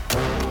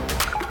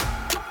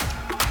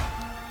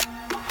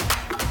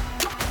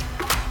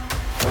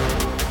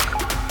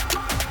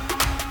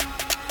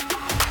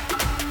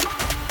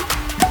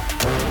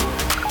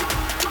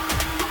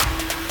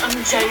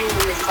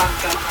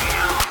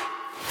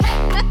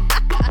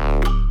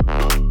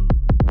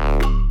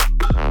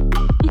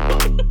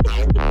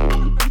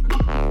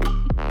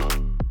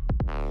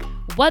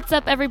What's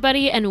up,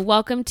 everybody, and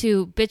welcome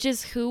to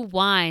Bitches Who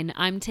Whine.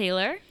 I'm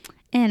Taylor.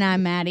 And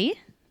I'm Maddie.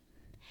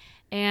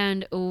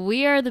 And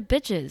we are the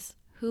bitches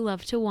who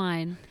love to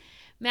whine.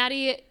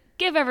 Maddie,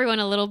 give everyone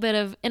a little bit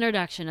of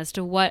introduction as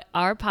to what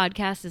our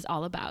podcast is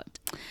all about.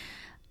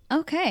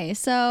 Okay,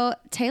 so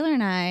Taylor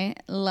and I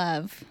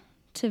love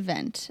to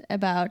vent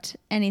about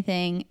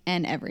anything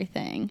and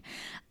everything.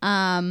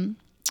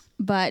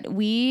 But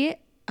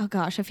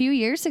a few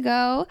years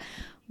ago,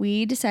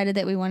 we decided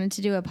that we wanted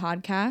to do a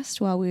podcast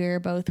while we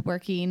were both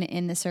working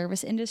in the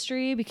service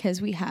industry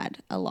because we had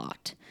a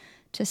lot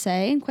to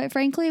say. And quite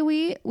frankly,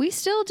 we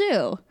still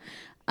do.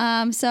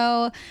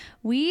 So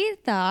we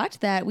thought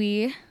that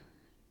we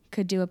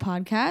could do a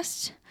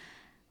podcast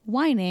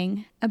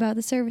whining about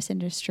the service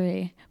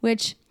industry,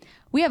 which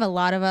we have a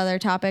lot of other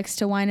topics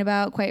to whine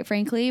about, quite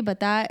frankly, but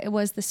that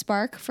was the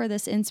spark for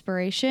this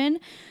inspiration.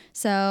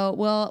 So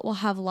we'll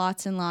have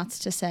lots and lots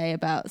to say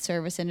about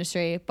service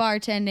industry,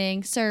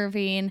 bartending,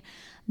 serving,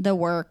 the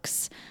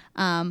works,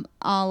 all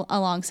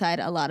alongside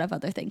a lot of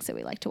other things that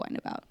we like to whine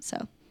about.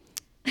 So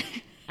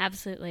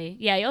Absolutely.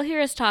 Yeah, you'll hear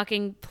us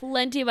talking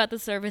plenty about the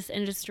service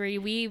industry.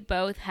 We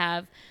both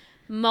have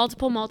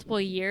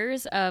multiple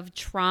years of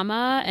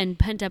trauma and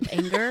pent-up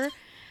anger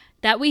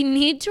that we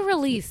need to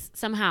release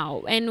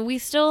somehow. And we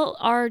still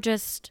are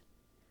just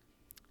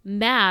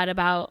mad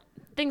about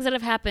things that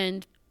have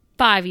happened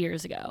 5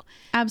 years ago.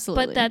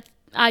 Absolutely. But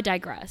I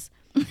digress.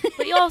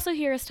 But you'll also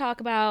hear us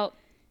talk about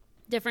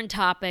different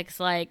topics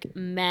like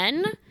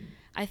men.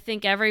 I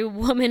think every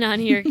woman on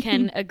here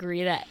can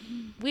agree that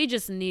we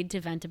just need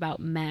to vent about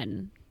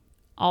men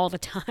all the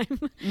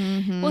time.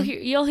 Mm-hmm.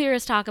 You'll hear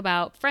us talk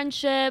about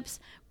friendships,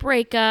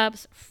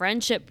 breakups,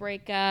 friendship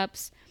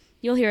breakups.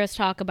 You'll hear us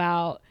talk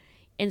about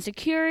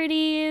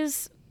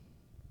insecurities,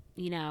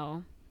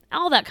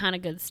 all that kind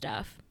of good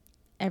stuff.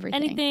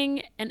 Everything.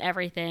 Anything and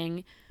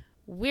everything.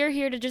 We're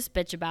here to just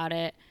bitch about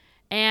it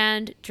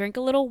and drink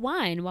a little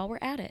wine while we're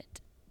at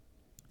it.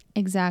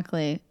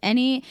 Exactly.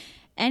 Any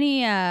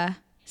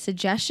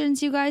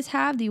suggestions you guys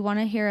have that you want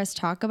to hear us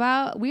talk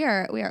about? We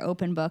are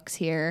open books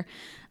here.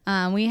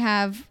 We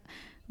have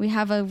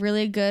a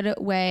really good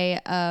way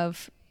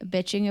of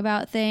bitching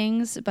about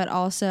things, but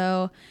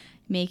also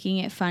making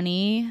it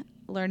funny,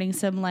 learning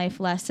some life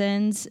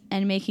lessons,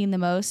 and making the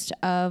most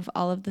of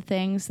all of the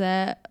things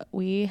that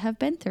we have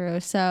been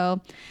through.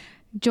 So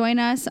join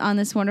us on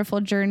this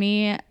wonderful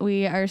journey.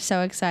 We are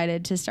so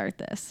excited to start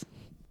this.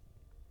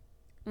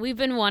 We've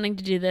been wanting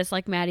to do this,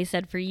 like Maddie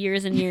said, for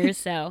years and years.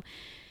 So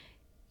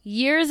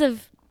years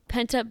of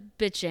pent-up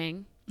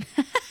bitching.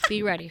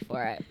 Be ready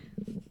for it.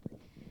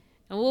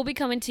 And we'll be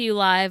coming to you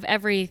live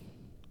every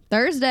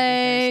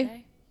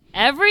Thursday.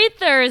 Every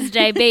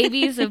Thursday,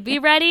 baby. So be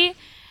ready.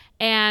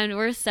 And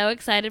we're so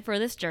excited for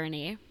this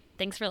journey.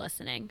 Thanks for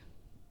listening.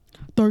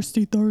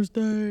 Thirsty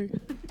Thursday.